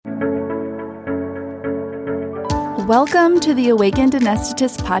Welcome to the Awakened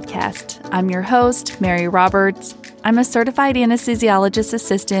Anesthetist Podcast. I'm your host, Mary Roberts. I'm a certified anesthesiologist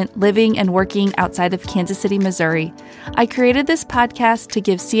assistant living and working outside of Kansas City, Missouri. I created this podcast to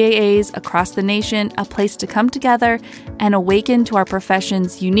give CAAs across the nation a place to come together and awaken to our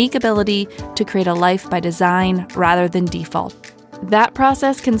profession's unique ability to create a life by design rather than default. That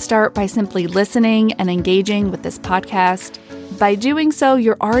process can start by simply listening and engaging with this podcast. By doing so,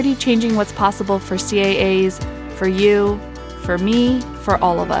 you're already changing what's possible for CAAs, for you, for me, for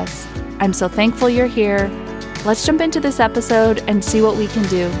all of us. I'm so thankful you're here. Let's jump into this episode and see what we can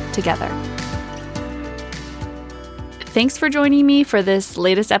do together. Thanks for joining me for this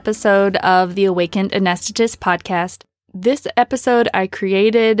latest episode of the Awakened Anesthetist Podcast. This episode I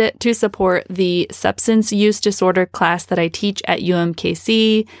created to support the substance use disorder class that I teach at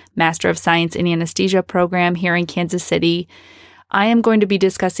UMKC, Master of Science in Anesthesia program here in Kansas City. I am going to be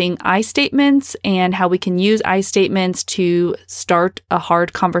discussing I statements and how we can use I statements to start a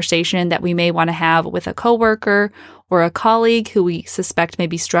hard conversation that we may want to have with a coworker or a colleague who we suspect may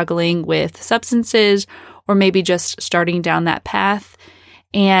be struggling with substances or maybe just starting down that path.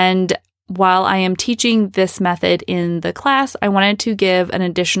 And while I am teaching this method in the class, I wanted to give an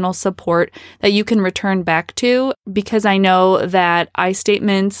additional support that you can return back to because I know that I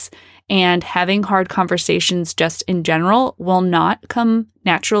statements and having hard conversations just in general will not come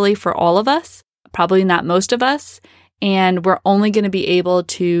naturally for all of us, probably not most of us. And we're only going to be able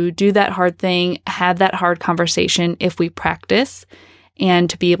to do that hard thing, have that hard conversation if we practice. And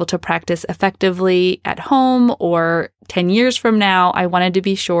to be able to practice effectively at home or 10 years from now, I wanted to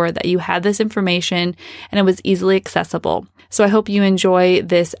be sure that you had this information and it was easily accessible. So I hope you enjoy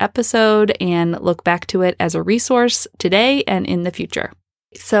this episode and look back to it as a resource today and in the future.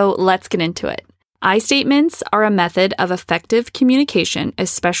 So let's get into it. I statements are a method of effective communication,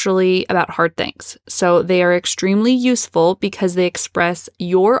 especially about hard things. So they are extremely useful because they express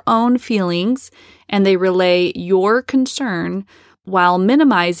your own feelings and they relay your concern while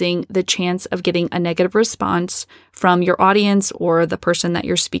minimizing the chance of getting a negative response from your audience or the person that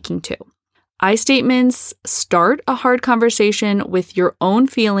you're speaking to. I statements start a hard conversation with your own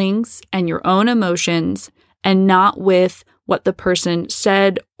feelings and your own emotions and not with what the person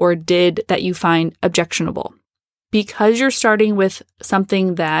said or did that you find objectionable. Because you're starting with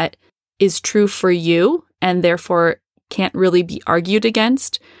something that is true for you and therefore can't really be argued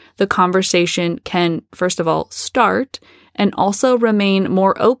against, the conversation can, first of all, start and also remain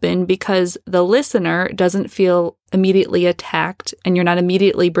more open because the listener doesn't feel immediately attacked and you're not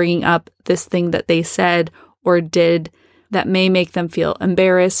immediately bringing up this thing that they said or did that may make them feel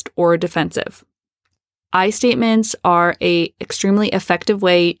embarrassed or defensive. I statements are an extremely effective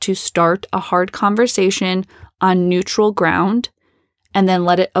way to start a hard conversation on neutral ground and then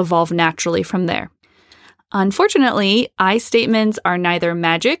let it evolve naturally from there. Unfortunately, I statements are neither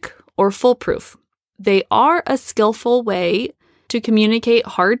magic or foolproof. They are a skillful way to communicate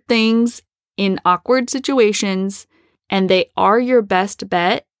hard things in awkward situations, and they are your best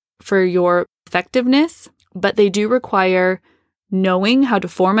bet for your effectiveness, but they do require knowing how to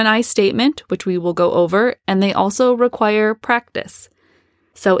form an I statement, which we will go over, and they also require practice.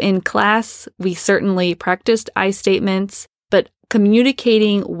 So in class, we certainly practiced I statements, but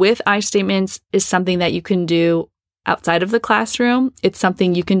communicating with I statements is something that you can do outside of the classroom. It's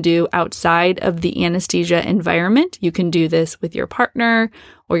something you can do outside of the anesthesia environment. You can do this with your partner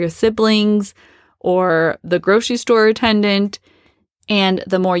or your siblings or the grocery store attendant. And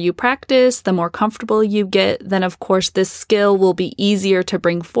the more you practice, the more comfortable you get, then of course this skill will be easier to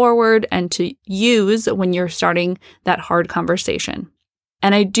bring forward and to use when you're starting that hard conversation.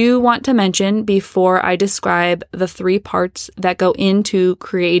 And I do want to mention before I describe the 3 parts that go into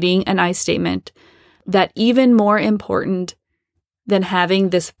creating an I statement, that even more important than having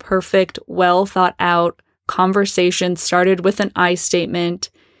this perfect, well thought out conversation started with an I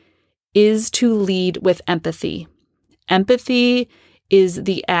statement is to lead with empathy. Empathy is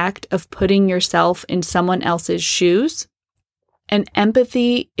the act of putting yourself in someone else's shoes. And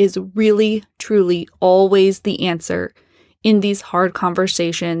empathy is really, truly always the answer in these hard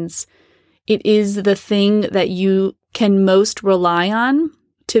conversations. It is the thing that you can most rely on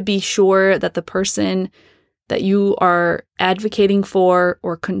to be sure that the person that you are advocating for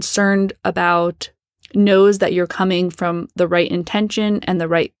or concerned about knows that you're coming from the right intention and the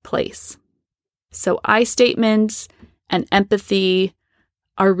right place. So I statements and empathy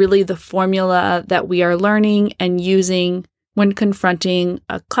are really the formula that we are learning and using when confronting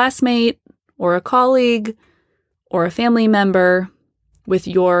a classmate or a colleague or a family member with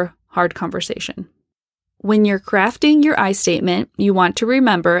your hard conversation. When you're crafting your I statement, you want to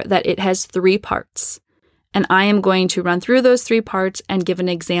remember that it has 3 parts. And I am going to run through those 3 parts and give an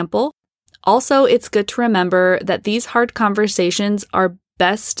example. Also, it's good to remember that these hard conversations are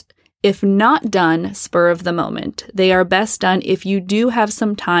best, if not done, spur of the moment. They are best done if you do have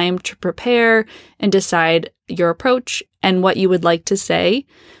some time to prepare and decide your approach and what you would like to say.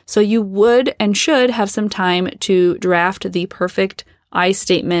 So you would and should have some time to draft the perfect I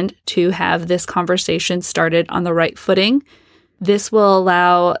statement to have this conversation started on the right footing. This will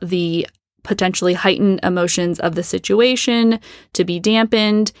allow the potentially heightened emotions of the situation to be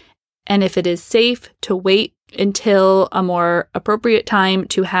dampened, and if it is safe, to wait until a more appropriate time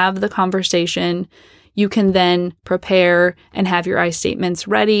to have the conversation. You can then prepare and have your I statements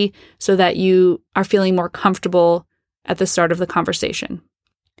ready so that you are feeling more comfortable at the start of the conversation.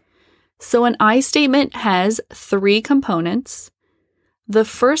 So an I statement has 3 components. The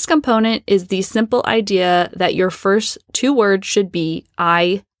first component is the simple idea that your first 2 words should be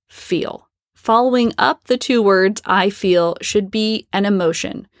I feel. Following up the 2 words I feel should be an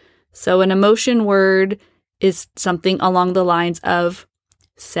emotion. So an emotion word is something along the lines of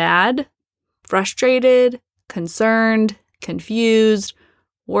sad, frustrated, concerned, confused,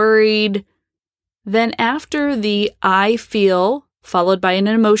 worried. Then after the I feel, followed by an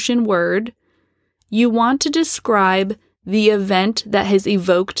emotion word, you want to describe the event that has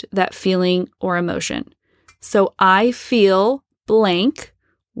evoked that feeling or emotion. So I feel blank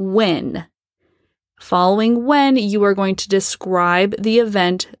when. Following when, you are going to describe the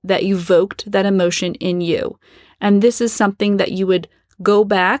event that evoked that emotion in you. And this is something that you would go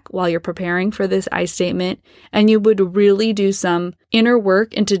back while you're preparing for this I statement, and you would really do some inner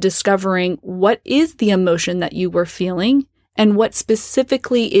work into discovering what is the emotion that you were feeling and what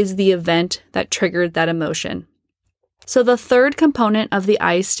specifically is the event that triggered that emotion. So the third component of the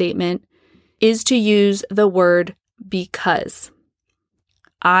I statement is to use the word because.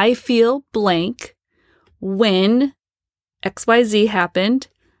 I feel blank when XYZ happened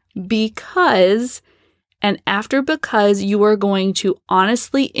because, and after because, you are going to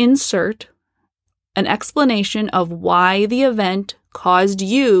honestly insert an explanation of why the event caused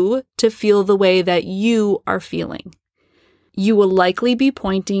you to feel the way that you are feeling. You will likely be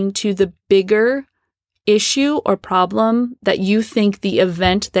pointing to the bigger issue or problem that you think the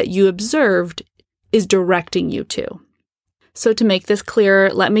event that you observed is directing you to. So to make this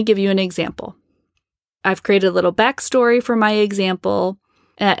clearer, let me give you an example. I've created a little backstory for my example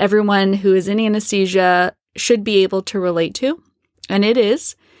that everyone who is in anesthesia should be able to relate to. And it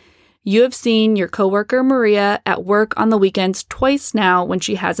is, you have seen your coworker Maria at work on the weekends twice now when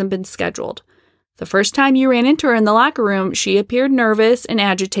she hasn't been scheduled. The first time you ran into her in the locker room, she appeared nervous and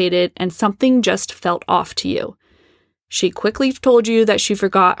agitated, and something just felt off to you. She quickly told you that she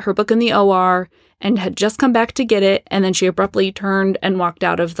forgot her book in the OR and had just come back to get it, and then she abruptly turned and walked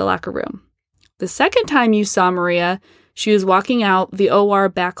out of the locker room. The second time you saw Maria, she was walking out the OR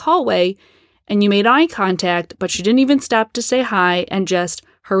back hallway, and you made eye contact, but she didn't even stop to say hi and just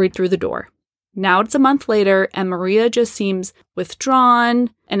hurried through the door. Now it's a month later, and Maria just seems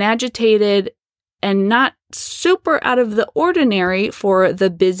withdrawn and agitated and not super out of the ordinary for the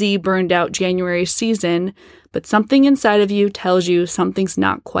busy, burned-out January season, but something inside of you tells you something's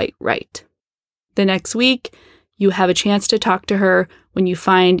not quite right. The next week, you have a chance to talk to her when you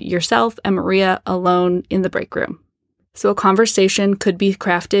find yourself and Maria alone in the break room. So a conversation could be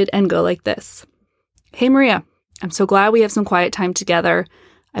crafted and go like this. Hey, Maria, I'm so glad we have some quiet time together.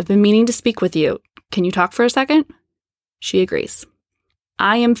 I've been meaning to speak with you. Can you talk for a second? She agrees.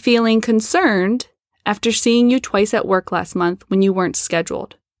 I am feeling concerned after seeing you twice at work last month when you weren't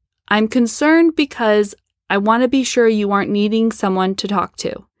scheduled. I'm concerned because I want to be sure you aren't needing someone to talk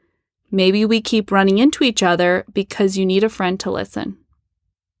to. Maybe we keep running into each other because you need a friend to listen.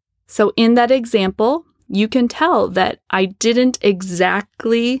 So in that example, you can tell that I didn't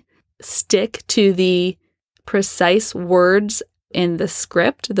exactly stick to the precise words in the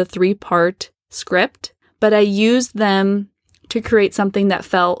script, the 3-part script, but I used them to create something that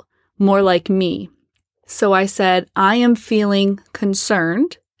felt more like me. So I said, I am feeling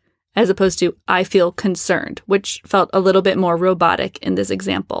concerned, as opposed to I feel concerned, which felt a little bit more robotic in this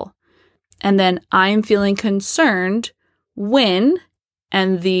example. And then I am feeling concerned when,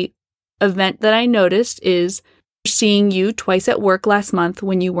 and the event that I noticed is seeing you twice at work last month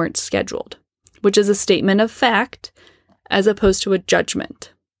when you weren't scheduled, which is a statement of fact as opposed to a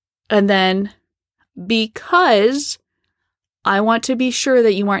judgment. And then because I want to be sure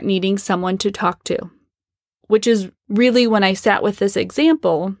that you aren't needing someone to talk to, which is really when I sat with this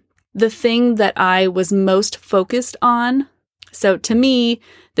example, the thing that I was most focused on. So to me,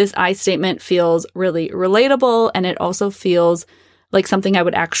 this I statement feels really relatable, and it also feels like something I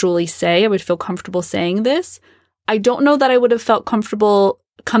would actually say. I would feel comfortable saying this. I don't know that I would have felt comfortable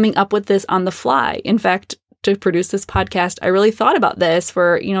coming up with this on the fly. In fact, to produce this podcast, I really thought about this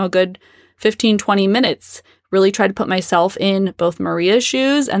for, a good 15, 20 minutes, really tried to put myself in both Maria's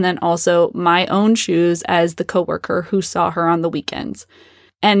shoes and then also my own shoes as the coworker who saw her on the weekends.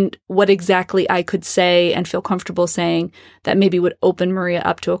 And what exactly I could say and feel comfortable saying that maybe would open Maria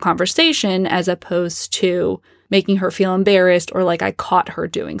up to a conversation as opposed to making her feel embarrassed or like I caught her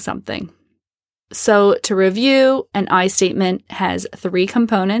doing something. So to review, an I statement has 3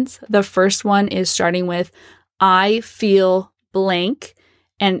 components. The first one is starting with, I feel blank,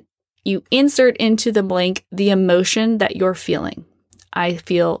 and you insert into the blank the emotion that you're feeling. I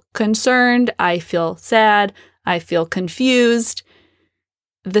feel concerned, I feel sad, I feel confused.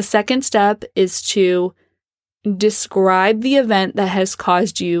 The second step is to describe the event that has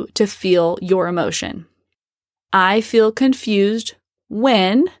caused you to feel your emotion. I feel confused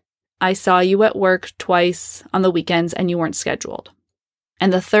when I saw you at work twice on the weekends and you weren't scheduled.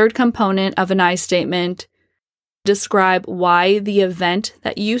 And the third component of an I statement, describe why the event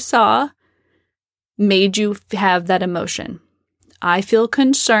that you saw made you have that emotion. I feel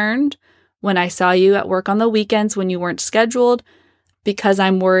concerned when I saw you at work on the weekends when you weren't scheduled because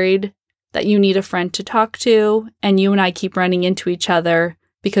I'm worried that you need a friend to talk to and you and I keep running into each other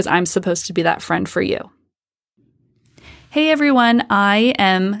because I'm supposed to be that friend for you. Hey everyone, I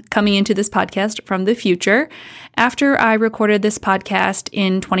am coming into this podcast from the future. After I recorded this podcast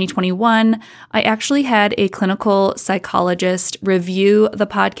in 2021, I actually had a clinical psychologist review the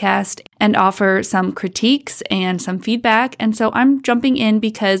podcast and offer some critiques and some feedback. And so I'm jumping in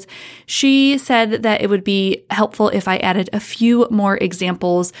because she said that it would be helpful if I added a few more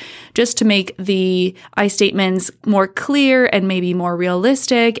examples just to make the I statements more clear and maybe more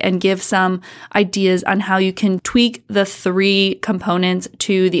realistic and give some ideas on how you can tweak the 3 components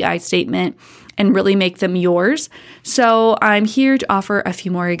to the I statement and really make them yours. So I'm here to offer a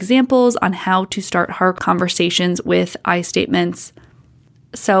few more examples on how to start hard conversations with I statements.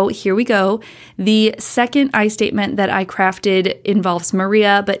 So here we go. The second I statement that I crafted involves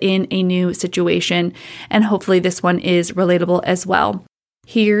Maria, but in a new situation. And hopefully this one is relatable as well.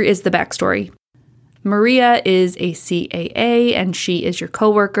 Here is the backstory. Maria is a CAA and she is your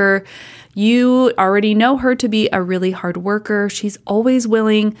coworker. You already know her to be a really hard worker. She's always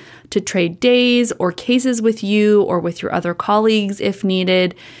willing to trade days or cases with you or with your other colleagues if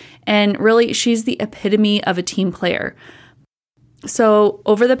needed. And really, she's the epitome of a team player. So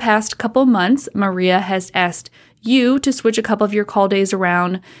over the past couple months, Maria has asked you to switch a couple of your call days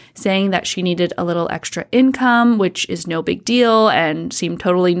around, saying that she needed a little extra income, which is no big deal and seemed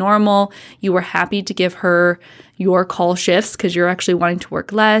totally normal. You were happy to give her your call shifts because you're actually wanting to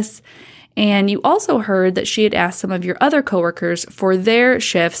work less. And you also heard that she had asked some of your other coworkers for their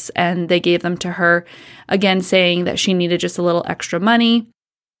shifts and they gave them to her, again saying that she needed just a little extra money.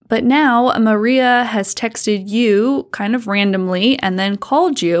 But now Maria has texted you kind of randomly and then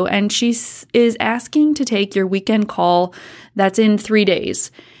called you, and she is asking to take your weekend call that's in 3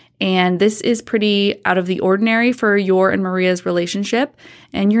 days. And this is pretty out of the ordinary for your and Maria's relationship,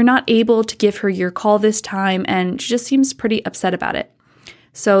 and you're not able to give her your call this time, and she just seems pretty upset about it.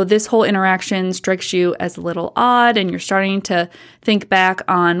 So this whole interaction strikes you as a little odd, and you're starting to think back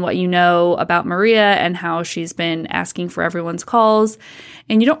on what you know about Maria and how she's been asking for everyone's calls.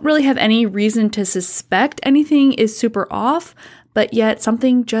 And you don't really have any reason to suspect anything is super off, but yet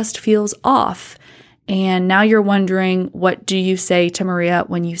something just feels off. And now you're wondering, what do you say to Maria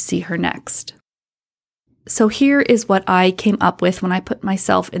when you see her next? So here is what I came up with when I put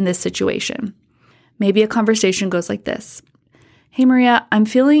myself in this situation. Maybe a conversation goes like this. Hey, Maria, I'm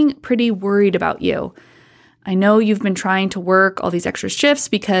feeling pretty worried about you. I know you've been trying to work all these extra shifts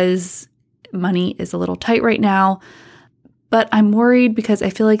because money is a little tight right now, but I'm worried because I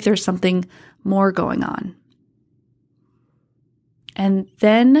feel like there's something more going on. And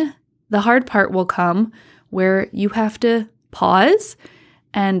then the hard part will come where you have to pause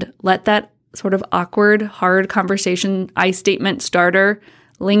and let that sort of awkward, hard conversation, I statement starter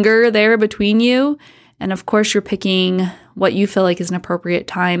linger there between you. And of course, you're picking what you feel like is an appropriate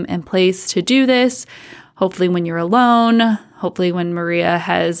time and place to do this. Hopefully when you're alone, hopefully when Maria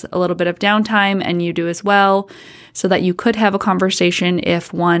has a little bit of downtime and you do as well, so that you could have a conversation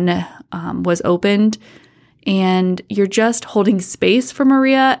if one was opened. And you're just holding space for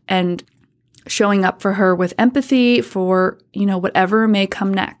Maria and showing up for her with empathy for, whatever may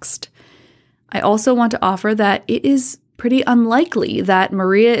come next. I also want to offer that it is pretty unlikely that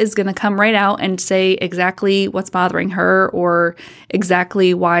Maria is going to come right out and say exactly what's bothering her or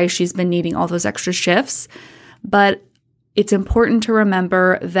exactly why she's been needing all those extra shifts. But it's important to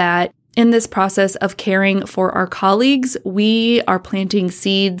remember that in this process of caring for our colleagues, we are planting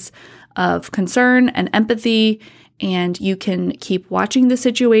seeds of concern and empathy, and you can keep watching the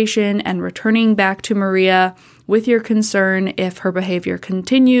situation and returning back to Maria with your concern if her behavior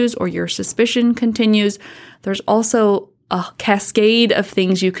continues or your suspicion continues. There's also a cascade of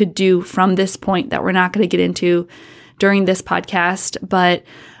things you could do from this point that we're not going to get into during this podcast, but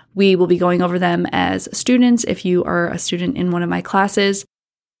we will be going over them as students if you are a student in one of my classes.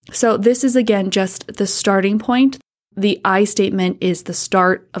 So this is, again, just the starting point. The I statement is the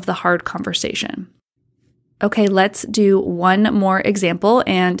start of the hard conversation. Okay, let's do one more example,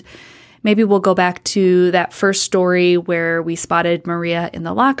 and maybe we'll go back to that first story where we spotted Maria in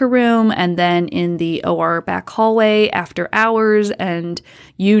the locker room and then in the OR back hallway after hours, and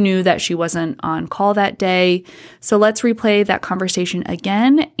you knew that she wasn't on call that day. So let's replay that conversation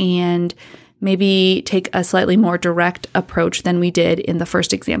again and maybe take a slightly more direct approach than we did in the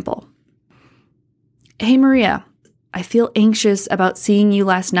first example. Hey, Maria, I feel anxious about seeing you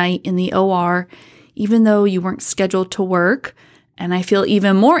last night in the OR, even though you weren't scheduled to work. And I feel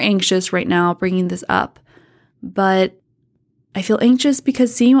even more anxious right now bringing this up. But I feel anxious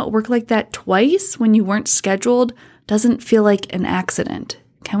because seeing you at work like that twice when you weren't scheduled doesn't feel like an accident.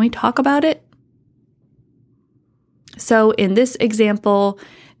 Can we talk about it? So in this example,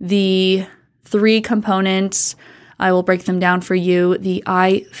 the 3 components, I will break them down for you. The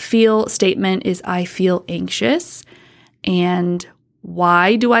I feel statement is I feel anxious. And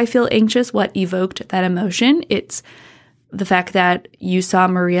why do I feel anxious? What evoked that emotion? It's the fact that you saw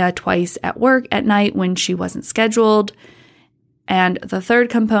Maria twice at work at night when she wasn't scheduled. And the third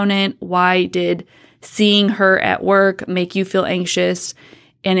component, why did seeing her at work make you feel anxious?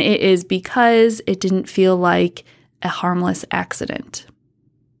 And it is because it didn't feel like a harmless accident.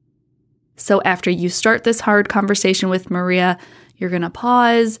 So after you start this hard conversation with Maria, you're going to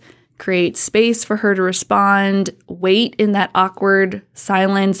pause, create space for her to respond, wait in that awkward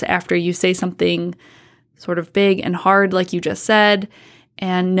silence after you say something sort of big and hard like you just said,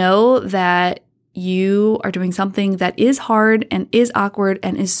 and know that you are doing something that is hard and is awkward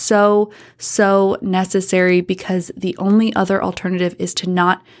and is so necessary, because the only other alternative is to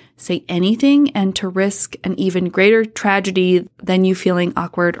not say anything and to risk an even greater tragedy than you feeling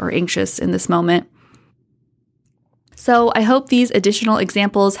awkward or anxious in this moment. So I hope these additional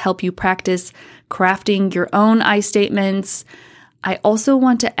examples help you practice crafting your own I statements. I also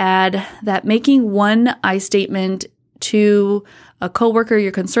want to add that making one I statement to a coworker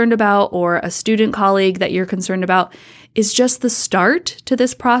you're concerned about or a student colleague that you're concerned about is just the start to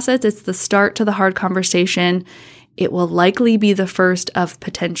this process. It's the start to the hard conversation. It will likely be the first of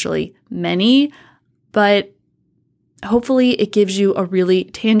potentially many, but hopefully it gives you a really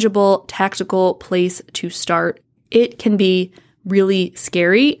tangible, tactical place to start. It can be really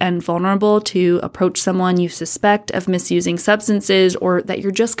scary and vulnerable to approach someone you suspect of misusing substances or that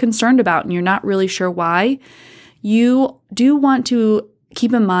you're just concerned about and you're not really sure why. You do want to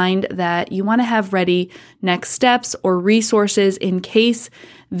keep in mind that you want to have ready next steps or resources in case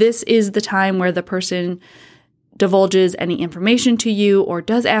this is the time where the person divulges any information to you or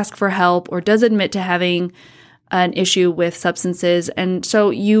does ask for help or does admit to having an issue with substances. And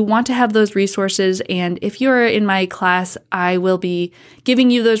so you want to have those resources. And if you're in my class, I will be giving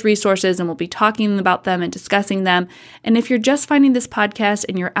you those resources and we'll be talking about them and discussing them. And if you're just finding this podcast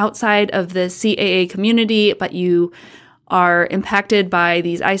and you're outside of the CAA community, but you are impacted by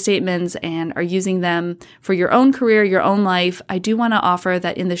these I statements and are using them for your own career, your own life, I do want to offer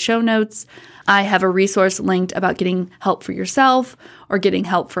that in the show notes, I have a resource linked about getting help for yourself or getting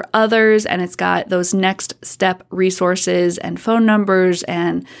help for others, and it's got those next step resources and phone numbers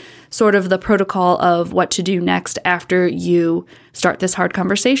and sort of the protocol of what to do next after you start this hard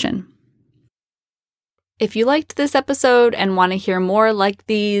conversation. If you liked this episode and want to hear more like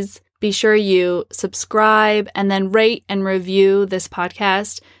these, be sure you subscribe and then rate and review this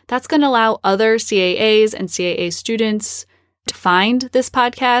podcast. That's going to allow other CAAs and CAA students to find this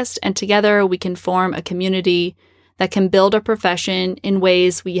podcast, and together we can form a community that can build a profession in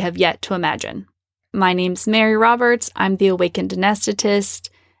ways we have yet to imagine. My name's Mary Roberts. I'm the Awakened Anesthetist,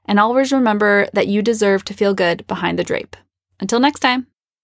 and always remember that you deserve to feel good behind the drape. Until next time.